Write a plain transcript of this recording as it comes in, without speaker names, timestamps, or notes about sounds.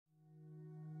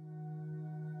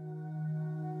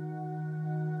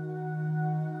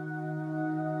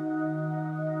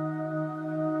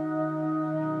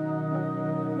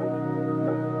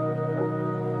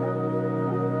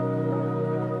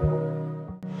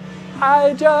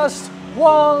I just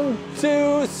want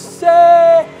to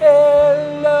say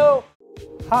hello.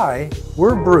 Hi,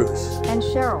 we're Bruce and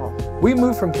Cheryl. We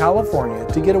moved from California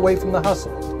to get away from the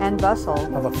hustle and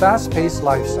bustle of a fast-paced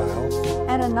lifestyle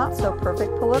and a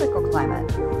not-so-perfect political climate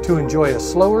to enjoy a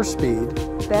slower speed,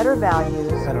 better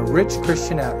values, and a rich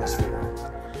Christian atmosphere.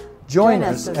 Join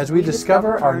us as we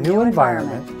discover our new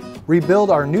environment,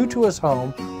 rebuild our new-to-us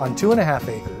home on 2.5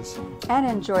 acres, and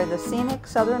enjoy the scenic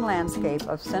southern landscape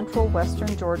of central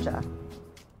western Georgia.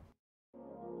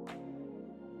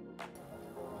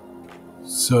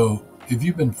 So, if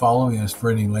you've been following us for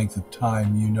any length of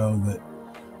time, you know that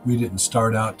we didn't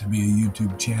start out to be a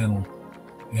YouTube channel,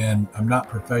 and I'm not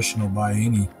professional by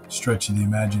any stretch of the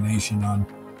imagination on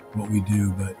what we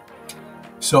do, but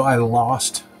so I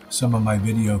lost some of my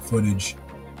video footage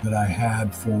that I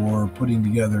had for putting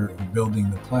together and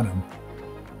building the plenum,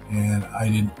 and I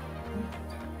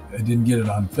didn't get it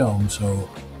on film, so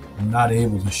I'm not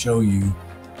able to show you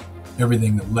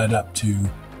everything that led up to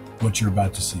what you're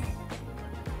about to see.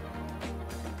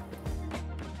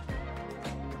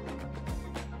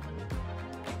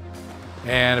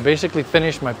 And I basically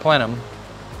finished my plenum,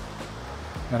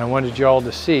 and I wanted you all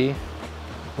to see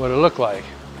what it looked like.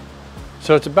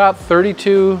 So it's about a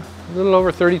little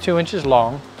over 32 inches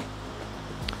long,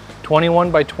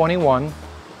 21 by 21,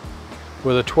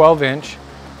 with a 12-inch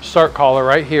start collar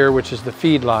right here, which is the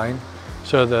feed line.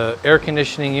 So the air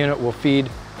conditioning unit will feed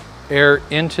air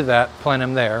into that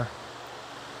plenum there.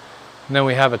 And then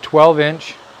we have a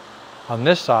 12-inch on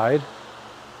this side,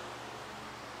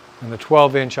 and a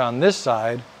 12-inch on this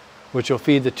side, which will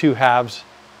feed the two halves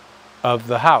of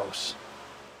the house.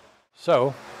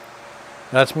 So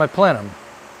that's my plenum.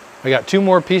 I got 2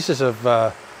 more pieces of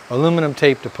aluminum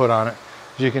tape to put on it.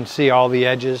 As you can see, all the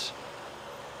edges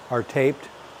are taped,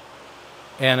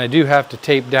 and I do have to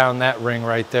tape down that ring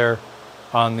right there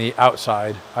on the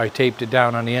outside. I taped it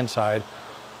down on the inside.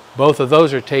 Both of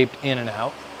those are taped in and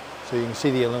out, so you can see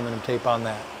the aluminum tape on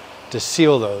that to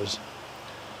seal those.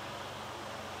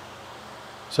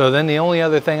 So then the only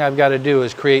other thing I've got to do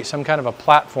is create some kind of a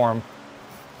platform,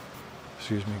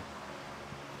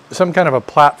 some kind of a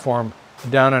platform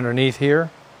down underneath here.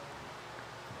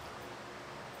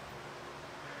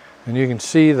 And you can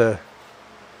see the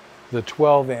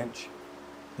 12-inch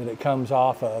that it comes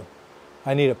off of.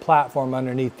 I need a platform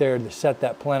underneath there to set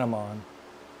that plenum on.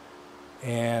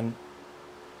 And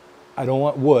I don't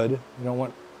want wood, I don't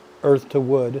want earth to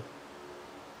wood.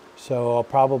 So I'll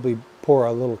probably pour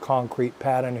a little concrete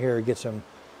pad in here, get some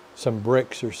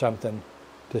bricks or something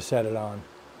to set it on.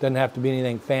 Doesn't have to be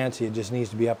anything fancy, it just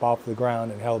needs to be up off the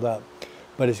ground and held up.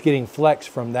 But it's getting flex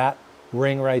from that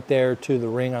ring right there to the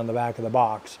ring on the back of the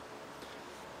box.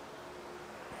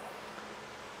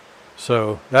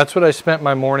 So that's what I spent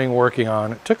my morning working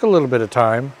on. It took a little bit of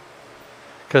time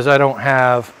because I don't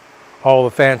have all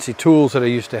the fancy tools that I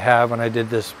used to have when I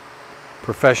did this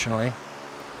professionally.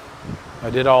 I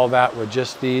did all that with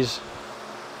just these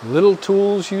little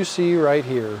tools you see right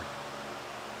here.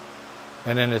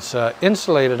 And then it's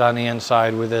insulated on the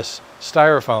inside with this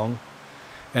styrofoam.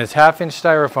 And it's 1/2-inch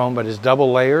styrofoam, but it's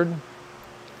double layered.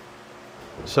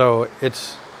 So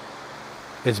it's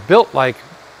built like,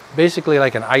 basically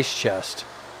like an ice chest.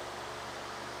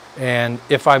 And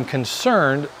if I'm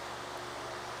concerned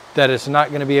that it's not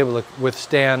going to be able to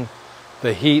withstand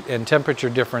the heat and temperature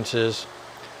differences,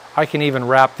 I can even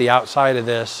wrap the outside of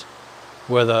this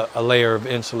with a layer of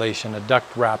insulation, a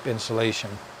duct wrap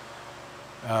insulation.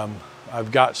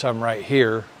 I've got some right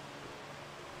here,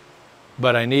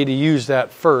 but I need to use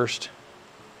that first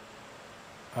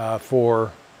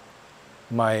for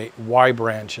my Y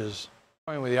branches.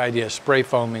 I'm going with the idea of spray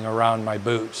foaming around my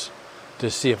boots to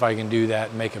see if I can do that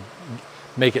and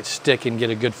make it stick and get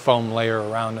a good foam layer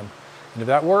around them. And if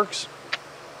that works,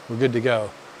 we're good to go.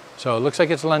 So it looks like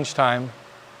it's lunchtime.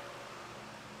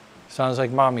 Sounds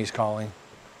like mommy's calling.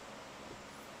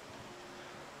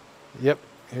 Yep,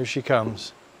 here she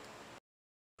comes.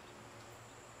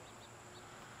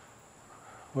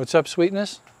 What's up,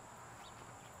 sweetness?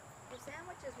 Your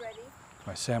sandwich is ready.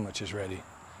 My sandwich is ready.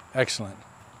 Excellent.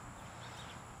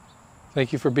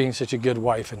 Thank you for being such a good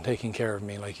wife and taking care of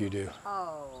me like you do.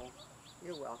 Oh,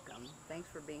 you're welcome. Thanks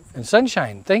for being such And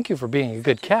Sunshine, thank you for being a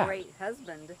good cat. great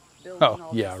husband, building Oh,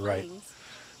 all yeah, these right. things.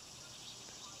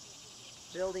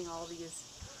 Building all these.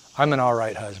 I'm an all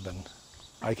right husband.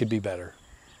 I could be better.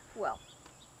 Well,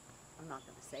 I'm not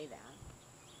going to say that.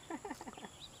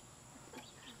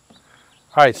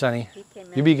 All right, Sonny, He came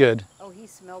in. you be good. Oh, he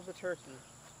smelled the turkey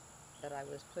that I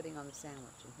was putting on the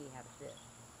sandwich, and he had a bit.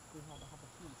 He had to have a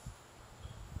piece.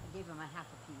 I gave him a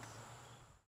 1/2 piece.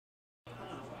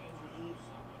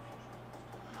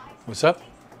 What's up?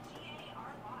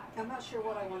 I'm not sure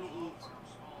what I want to eat.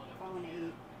 If I want to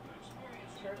eat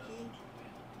turkey.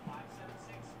 Yeah,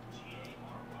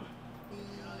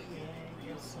 I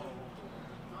guess so.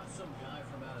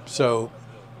 So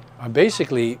I'm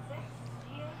basically,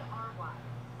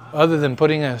 other than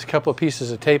putting a couple of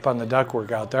pieces of tape on the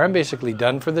ductwork out there, I'm basically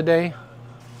done for the day.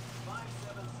 I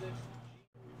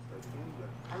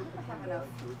don't have enough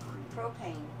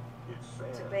propane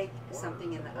to bake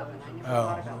something in the oven. I never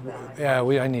thought about that. Yeah,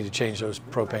 I need to change those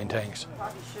propane tanks.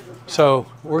 Probably shouldn't. So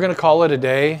we're going to call it a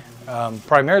day,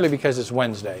 primarily because it's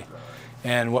Wednesday.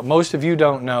 And what most of you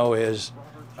don't know is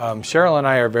Cheryl and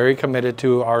I are very committed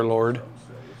to our Lord.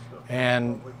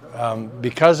 And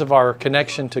because of our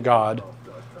connection to God,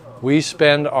 we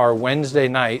spend our Wednesday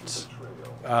nights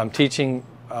teaching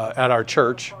at our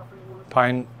church,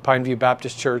 Pineview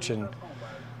Baptist Church in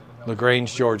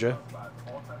LaGrange, Georgia.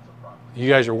 You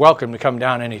guys are welcome to come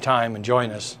down anytime and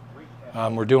join us.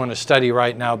 We're doing a study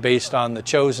right now based on the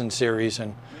Chosen series,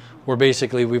 and we're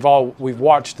basically we've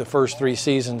watched the first 3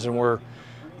 seasons, and we're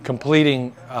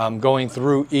completing going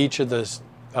through each of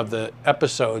the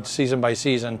episodes season by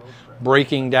season,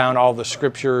 breaking down all the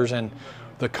scriptures and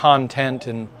the content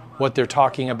and what they're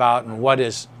talking about and what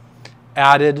is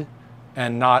added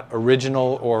and not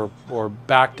original or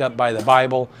backed up by the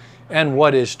Bible, and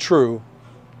what is true.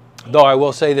 Though I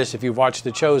will say this, if you've watched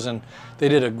The Chosen, they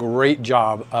did a great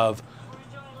job of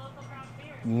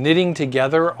knitting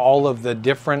together all of the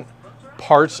different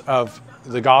parts of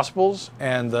the Gospels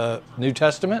and the New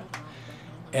Testament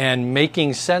and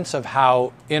making sense of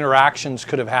how interactions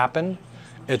could have happened.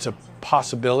 It's a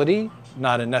possibility,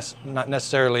 not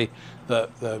necessarily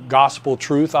the gospel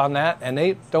truth on that, and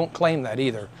they don't claim that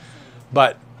either.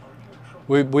 But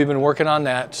we've been working on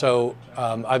that, so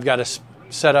I've got to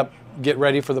set up, get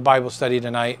ready for the Bible study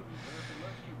tonight,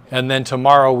 and then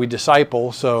tomorrow we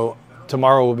disciple, so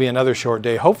tomorrow will be another short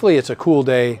day. Hopefully it's a cool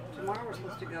day. Tomorrow we're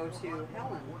supposed to go to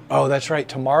Helen. Oh, that's right.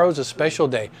 Tomorrow's a special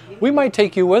day. We might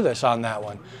take you with us on that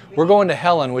one. We're going to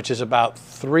Helen, which is about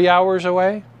 3 hours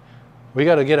away. We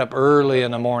got to get up early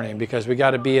in the morning because we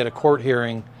got to be at a court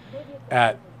hearing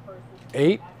at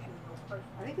 8? I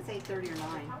think it's 8:30 or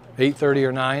 9. 8:30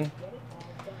 or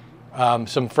 9.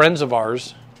 Some friends of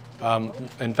ours,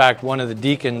 in fact, one of the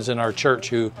deacons in our church,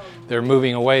 who they're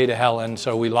moving away to Helen,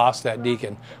 so we lost that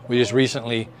deacon. We just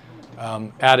recently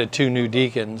added 2 new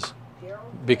deacons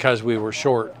because we were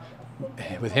short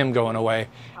with him going away.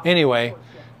 Anyway,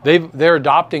 they're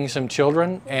adopting some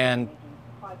children, and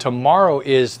tomorrow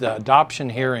is the adoption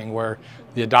hearing where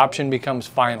the adoption becomes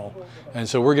final. And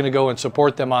so we're going to go and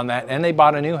support them on that. And they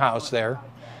bought a new house there.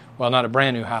 Well, not a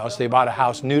brand new house. They bought a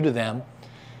house new to them.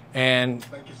 And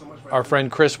our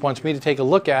friend Chris wants me to take a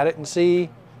look at it and see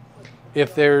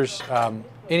if there's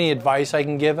any advice I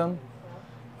can give him.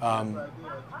 Kind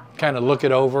of look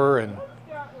it over and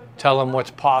tell him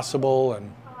what's possible,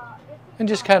 and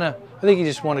just kind of, I think he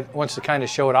just wants to kind of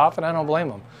show it off, and I don't blame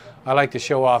him. I like to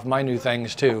show off my new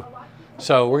things too.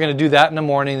 So we're going to do that in the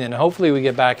morning, and hopefully we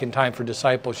get back in time for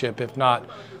discipleship. If not,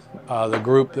 the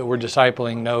group that we're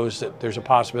discipling knows that there's a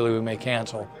possibility we may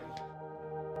cancel.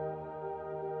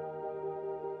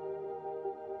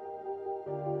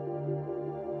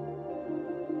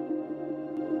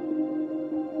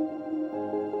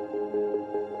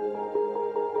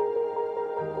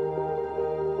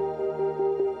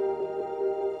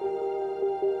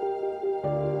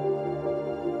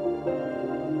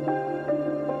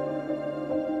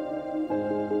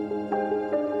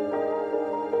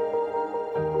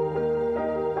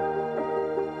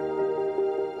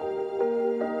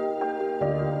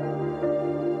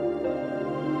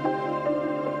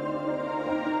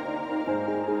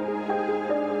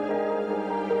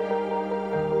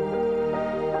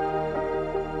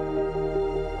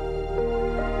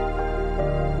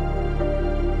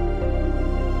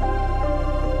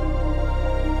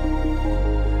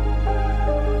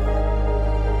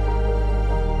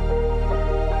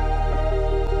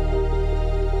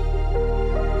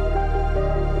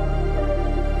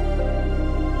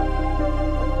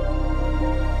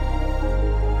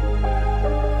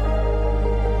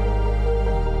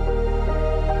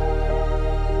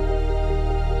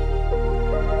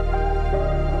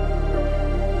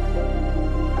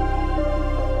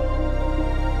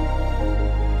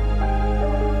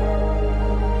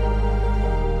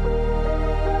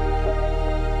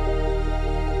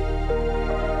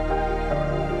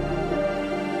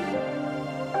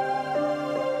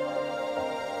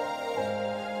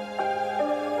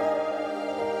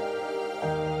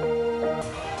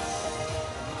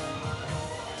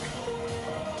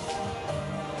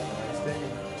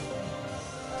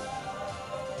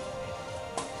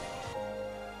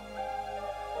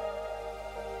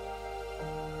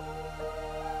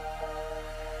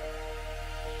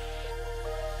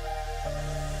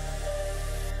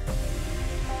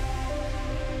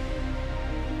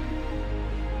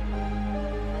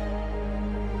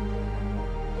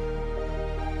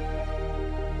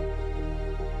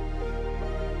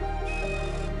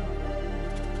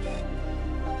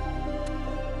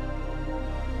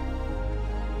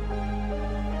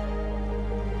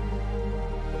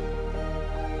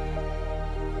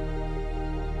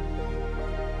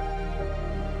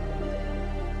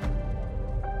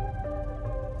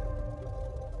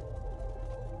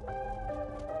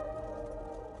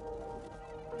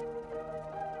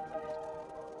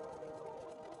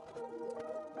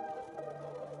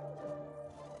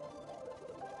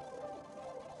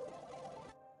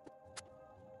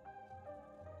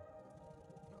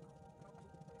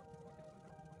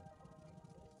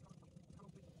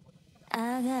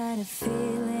 I got a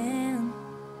feeling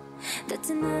that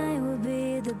tonight will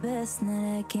be the best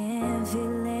night I can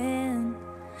feel in.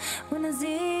 When I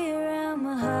see you around,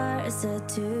 my heart is set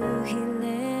to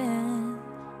healing.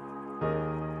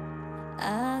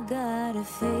 I got a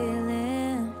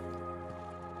feeling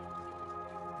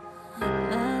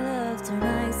my love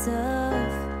tonight's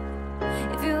off.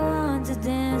 If you want to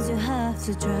dance, you have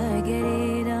to try, get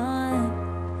it on.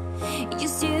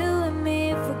 Just you and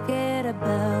me, forget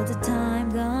about the time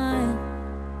gone.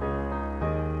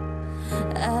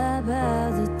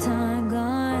 About the time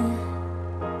gone.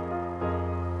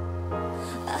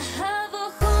 I have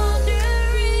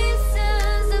 100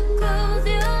 reasons to close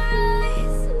your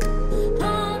eyes,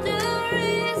 100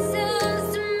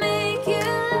 reasons to make you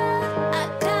laugh.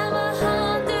 I got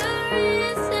 100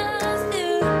 reasons to,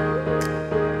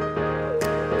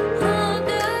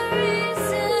 100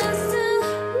 reasons to.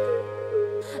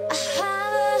 I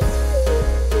have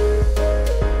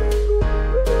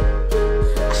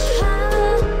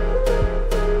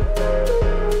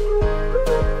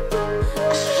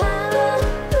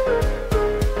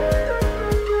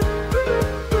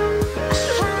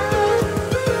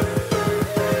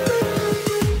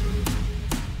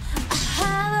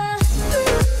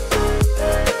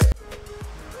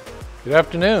Good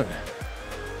afternoon.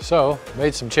 So,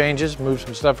 made some changes, moved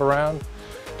some stuff around,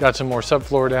 got some more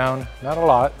subfloor down, not a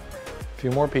lot, a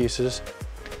few more pieces.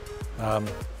 But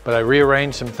I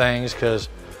rearranged some things because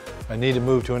I need to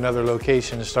move to another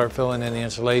location to start filling in the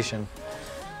insulation.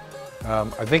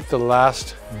 I think the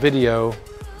last video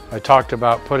I talked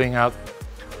about putting out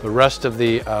the rest of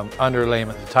the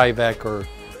underlayment, the Tyvek or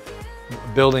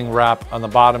building wrap on the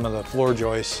bottom of the floor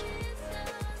joists,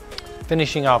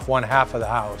 finishing off one half of the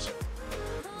house.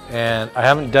 And I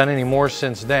haven't done any more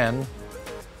since then.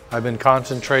 I've been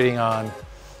concentrating on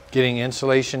getting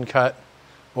insulation cut,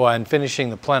 well, and finishing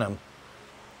the plenum.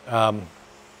 Let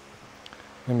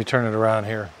me turn it around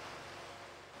here.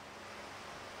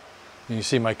 You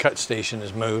see my cut station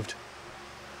is moved.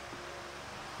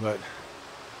 But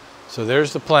so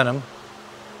there's the plenum.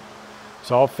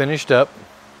 It's all finished up.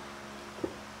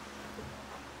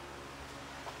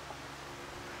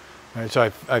 All right,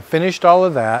 so I finished all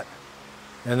of that,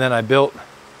 and then I built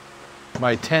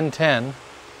my 1010.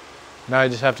 Now I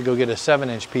just have to go get a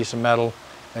 7-inch piece of metal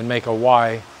and make a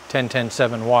Y,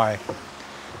 10-10-7Y.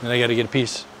 Then I got to get a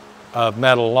piece of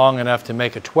metal long enough to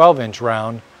make a 12-inch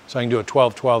round, so I can do a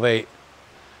 12-12-8.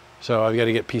 So I've got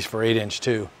to get a piece for 8-inch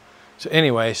too. So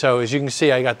anyway, so as you can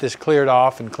see, I got this cleared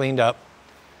off and cleaned up.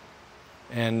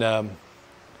 And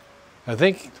I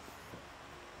think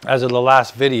as of the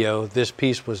last video, this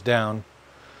piece was down.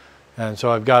 And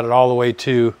so I've got it all the way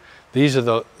to, these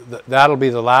are that'll be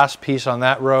the last piece on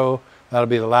that row, that'll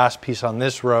be the last piece on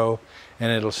this row, and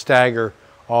it'll stagger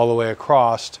all the way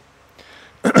across.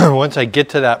 Once I get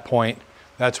to that point,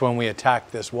 that's when we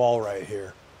attack this wall right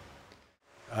here.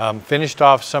 Finished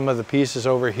off some of the pieces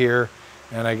over here,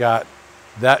 and I got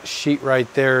that sheet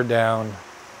right there down.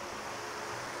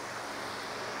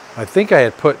 I think I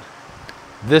had put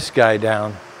this guy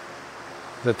down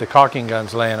that the caulking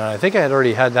gun's laying on. I think I had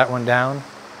already had that one down,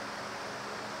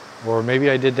 or maybe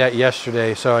I did that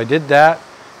yesterday. So I did that,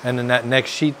 and then that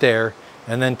next sheet there,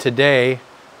 and then today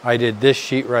I did this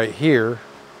sheet right here.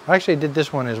 Actually, I did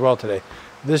this one as well today.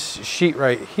 This sheet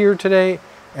right here today,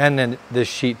 and then this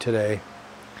sheet today.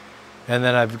 And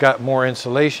then I've got more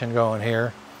insulation going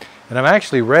here. And I'm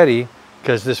actually ready,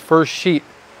 because this first sheet,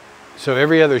 so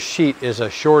every other sheet is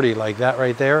a shorty like that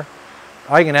right there.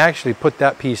 I can actually put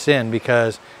that piece in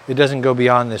because it doesn't go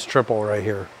beyond this triple right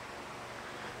here.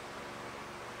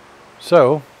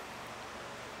 So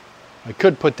I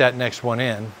could put that next one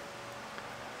in,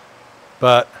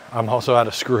 but I'm also out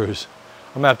of screws.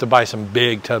 I'm gonna have to buy some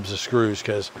big tubs of screws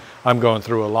because I'm going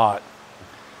through a lot.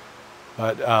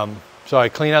 But so I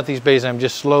clean out these bays. I'm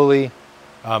just slowly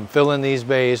filling these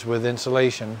bays with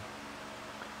insulation,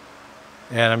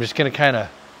 and I'm just gonna kind of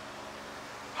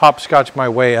hopscotch my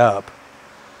way up.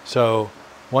 So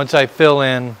once I fill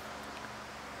in,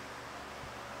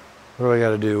 what do I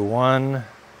got to do? 1,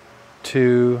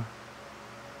 2,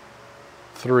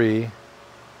 3,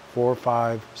 4,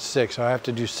 5, 6. So I have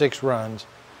to do 6 runs.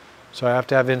 So I have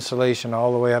to have insulation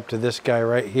all the way up to this guy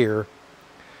right here.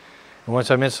 And once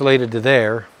I'm insulated to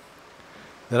there,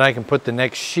 then I can put the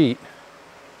next sheet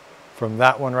from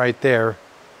that one right there,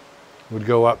 would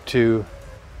go up to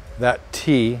that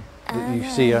T that you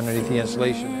see underneath the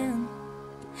insulation.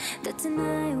 That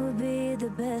tonight will be the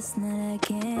best night I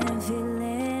can feel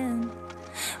in.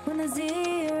 When I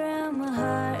see you around, my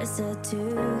heart is set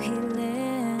to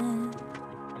healing.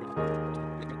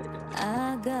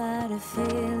 I got a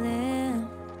feeling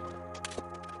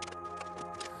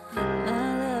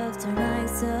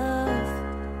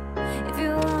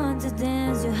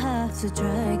to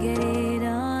try get it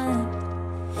on.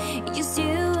 Just you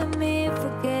and me,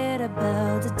 forget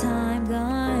about the time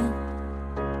gone.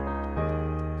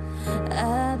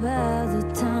 About the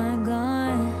time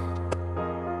gone.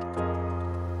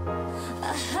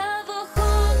 I have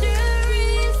 100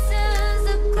 reasons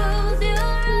to close your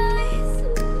eyes,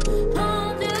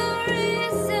 100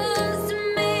 reasons to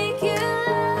make you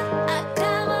laugh. I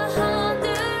got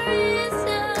 100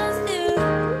 reasons to,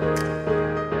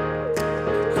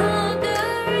 100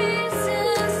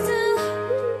 reasons to.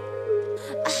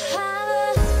 I have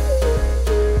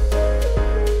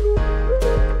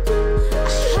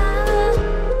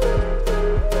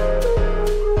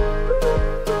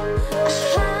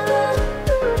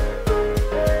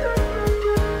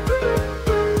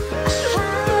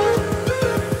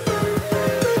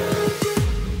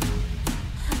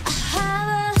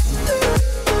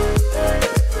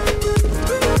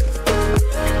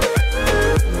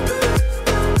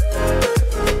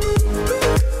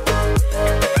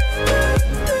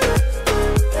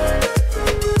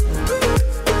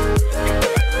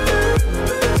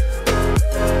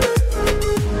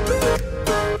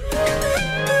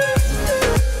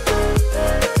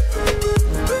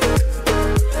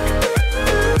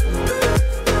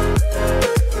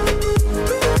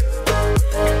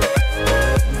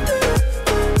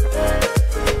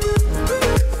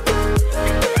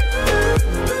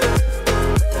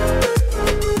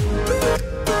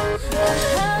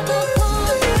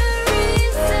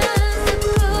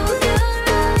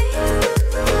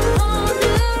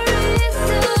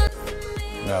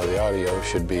Now the audio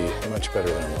should be much better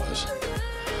than it was.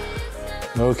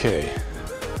 Okay.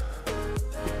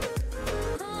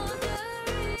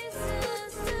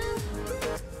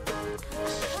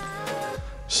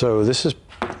 So this is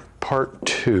part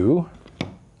 2.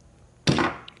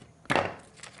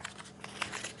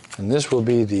 And this will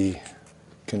be the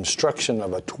construction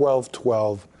of a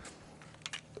 12-12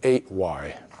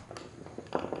 8Y.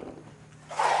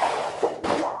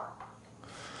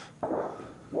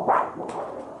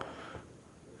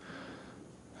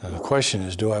 Now the question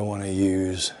is, do I want to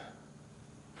use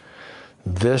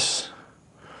this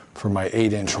for my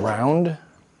 8-inch round?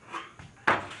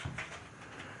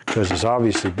 Because it's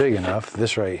obviously big enough.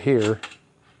 This right here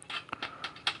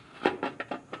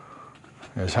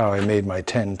is how I made my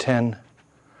 10-10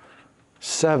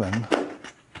 7.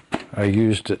 I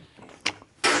used it.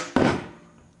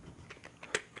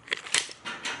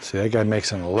 See, that guy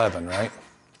makes an 11, right?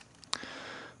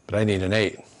 But I need an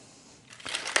 8.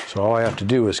 So all I have to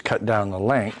do is cut down the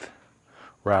length,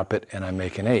 wrap it, and I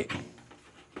make an 8.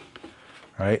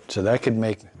 Right? So that could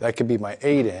be my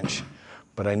 8-inch,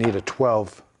 but I need a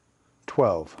 12-12.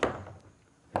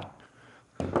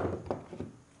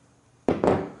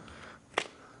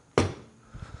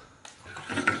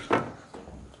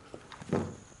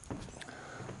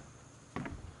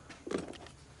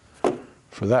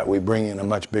 For that, we bring in a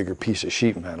much bigger piece of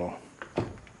sheet metal.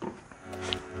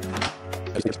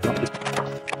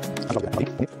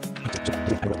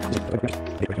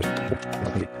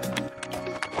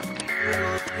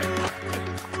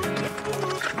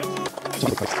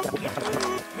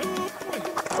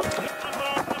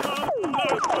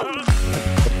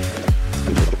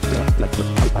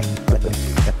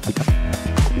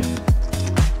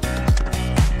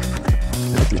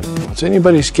 It's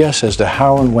anybody's guess as to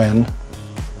how and when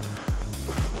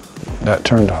that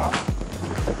turned off.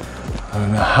 I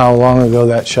don't know how long ago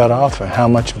that shut off or how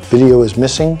much video is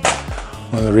missing.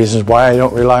 One of the reasons why I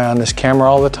don't rely on this camera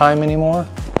all the time anymore.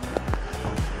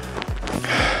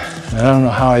 And I don't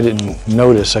know how I didn't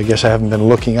notice. I guess I haven't been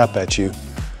looking up at you.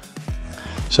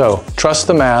 So, trust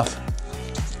the math.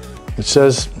 It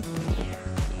says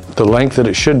the length that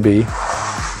it should be.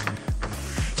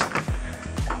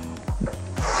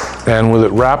 And with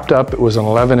it wrapped up, it was an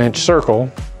 11-inch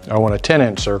circle. I want a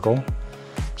 10-inch circle.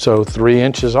 So 3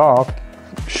 inches off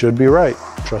should be right.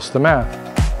 Trust the math.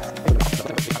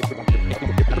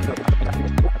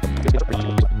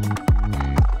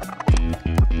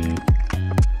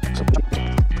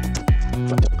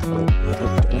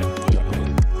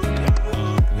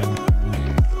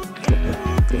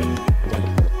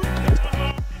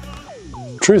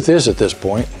 Truth is, at this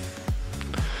point,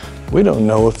 we don't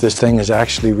know if this thing is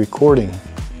actually recording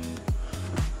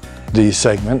these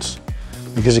segments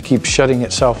because it keeps shutting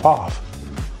itself off.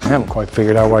 I haven't quite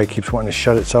figured out why it keeps wanting to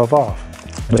shut itself off.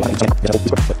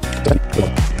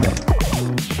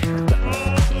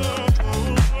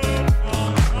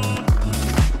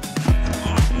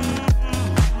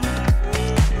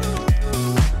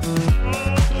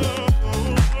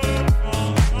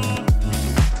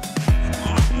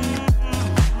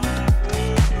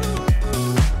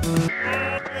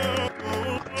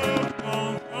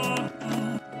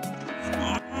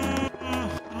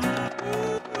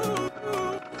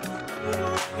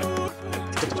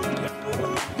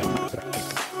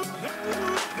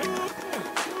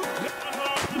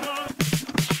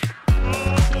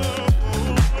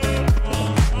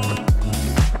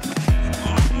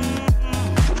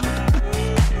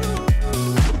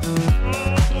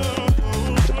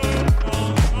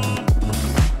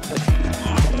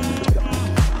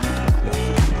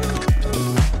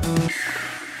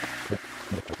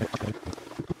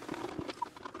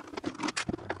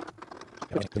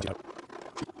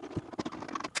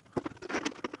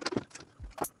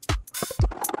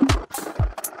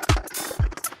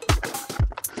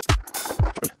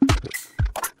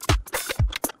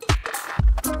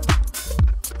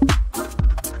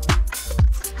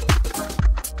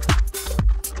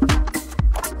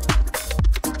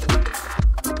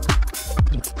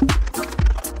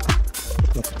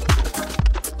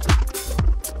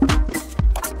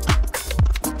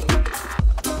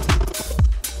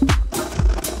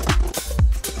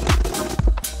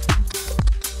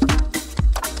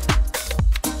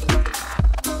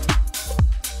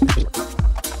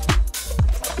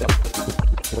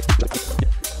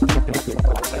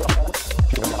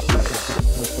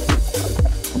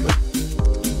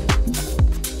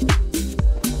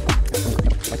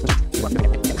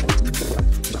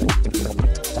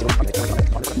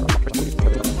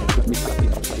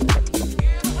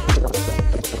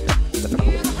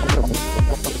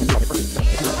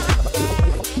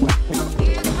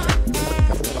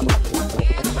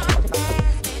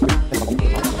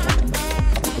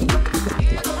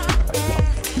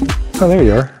 Oh, there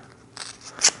you are.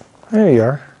 There you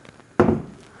are.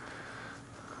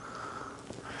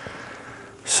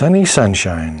 Sunny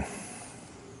sunshine.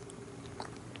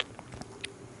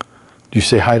 Do you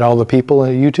say hi to all the people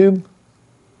at YouTube?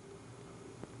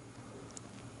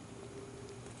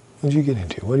 What did you get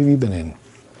into? What have you been in?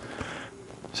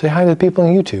 Say hi to the people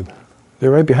on YouTube. They're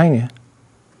right behind you.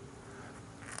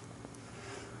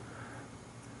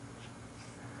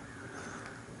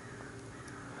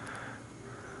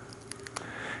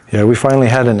 Yeah, we finally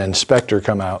had an inspector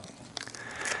come out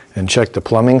and check the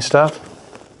plumbing stuff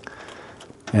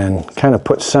and kind of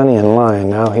put Sonny in line.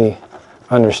 Now he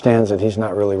understands that he's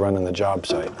not really running the job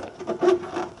site.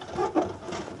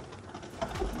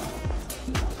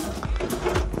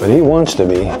 But he wants to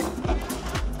be.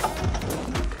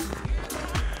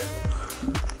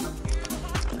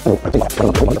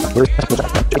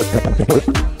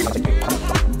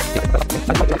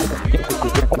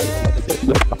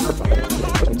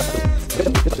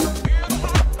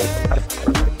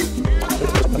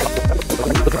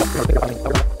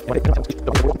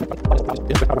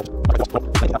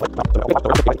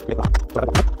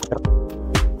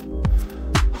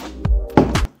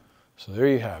 So there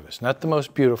you have it. It's not the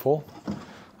most beautiful.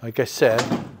 Like I said,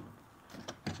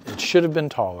 it should have been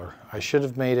taller. I should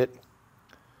have made it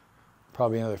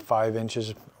probably another 5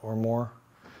 inches or more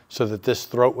so that this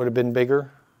throat would have been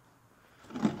bigger.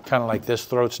 Kind of like this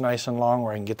throat's nice and long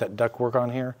where I can get that ductwork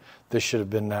on here. This should have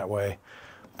been that way.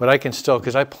 But I can still,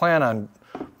 because I plan on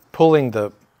pulling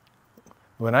the,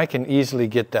 when I can easily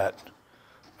get that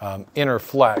inner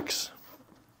flex,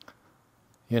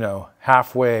 you know,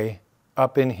 halfway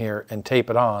up in here and tape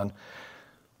it on,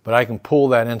 but I can pull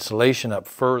that insulation up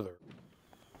further.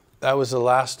 That was the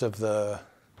last of the,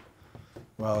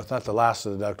 well, it's not the last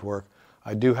of the ductwork.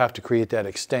 I do have to create that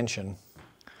extension,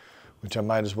 which I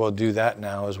might as well do that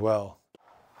now as well.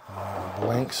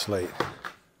 Blank slate.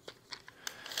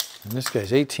 And this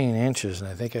guy's 18 inches, and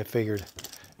I think I figured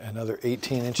another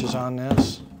 18 inches on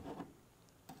this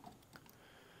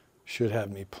should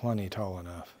have me plenty tall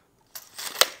enough.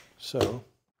 So,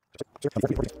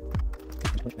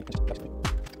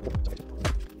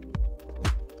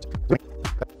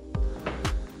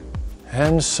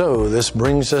 and so this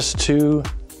brings us to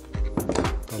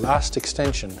the last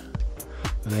extension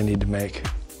that I need to make.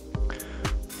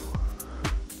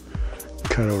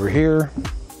 Cut over here.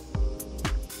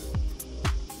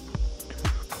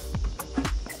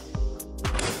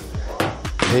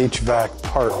 HVAC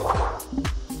part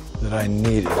that I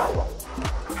needed.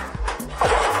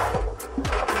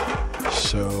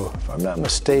 So if I'm not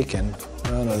mistaken,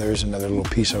 oh no, there's another little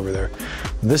piece over there.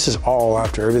 This is all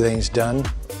after everything's done,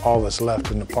 all that's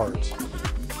left in the parts.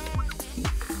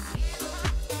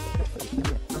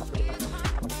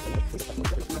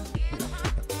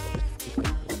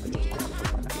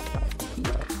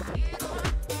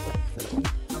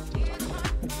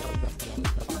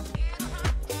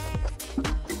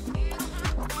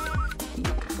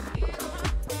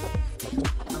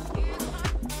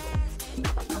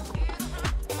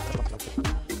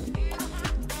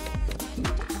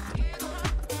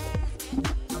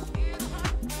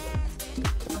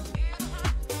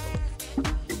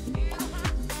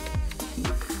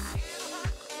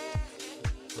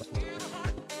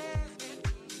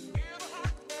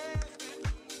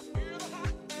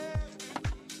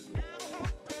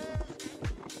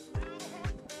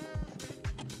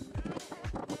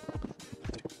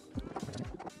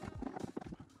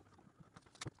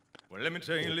 Well, let me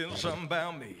tell you a little something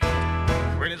about me.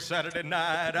 When it's Saturday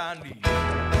night, I need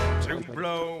to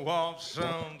blow off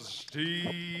some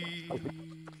steam.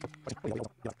 1,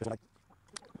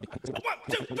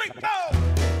 2, 3, 4.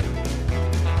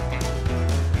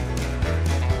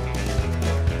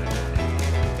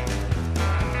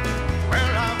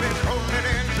 Well, I've been rolling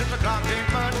in since o'clock in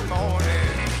Monday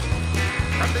morning.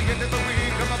 From the end of the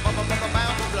week, I'm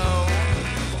bound to blow.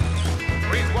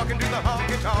 Breeze walking through the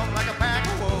honky-tonk like a pack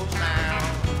of wolves now.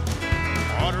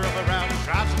 Order up around the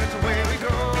shops and it's away we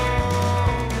go.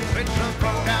 Switch up,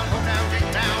 roll down, get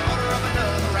down. Order up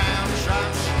another round of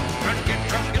shots. Trying to get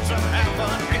drunk, get some have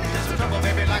fun. Get into some trouble,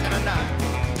 baby, like in a night.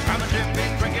 I'm a Jim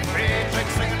Beam, drinking beer,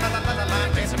 singing la la la la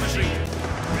la, dancing machine.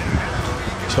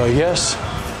 So I guess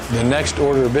the next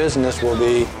order of business will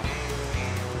be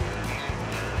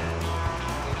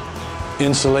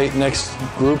insulate next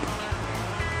group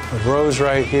of rows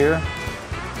right here,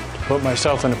 to put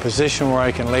myself in a position where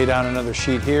I can lay down another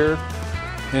sheet here,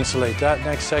 insulate that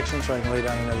next section so I can lay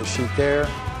down another sheet there,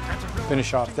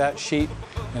 finish off that sheet,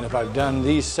 and if I've done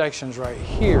these sections right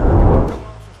here,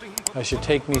 that should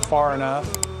take me far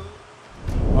enough.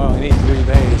 Well, I need 3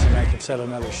 bays and I can could set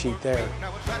another sheet there.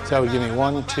 So that would give me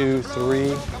 1, 2, 3.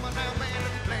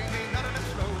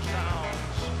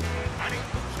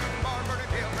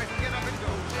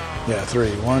 Yeah, 3.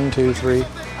 1, 2, 3.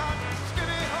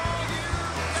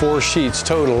 4 sheets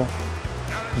total,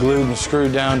 glued and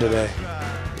screwed down today.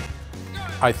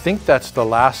 I think that's the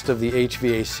last of the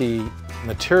HVAC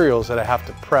materials that I have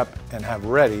to prep and have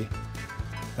ready.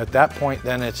 At that point,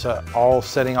 then it's all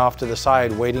setting off to the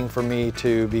side, waiting for me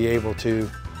to be able to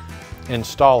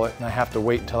install it. And I have to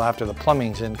wait until after the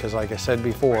plumbing's in, because like I said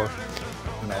before,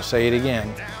 and I'll say it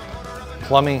again,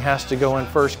 plumbing has to go in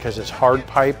first because it's hard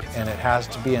pipe and it has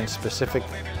to be in specific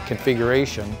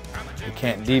configuration. You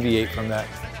can't deviate from that.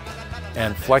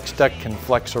 And flex duct can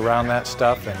flex around that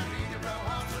stuff. And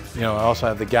you know, I also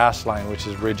have the gas line, which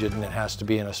is rigid and it has to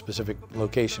be in a specific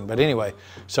location. But anyway,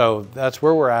 so that's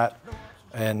where we're at.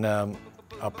 And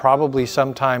I'll probably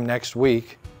sometime next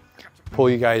week pull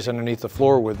you guys underneath the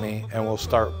floor with me, and we'll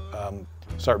start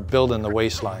building the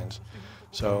waist lines.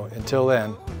 So until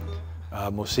then,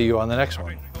 we'll see you on the next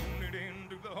one.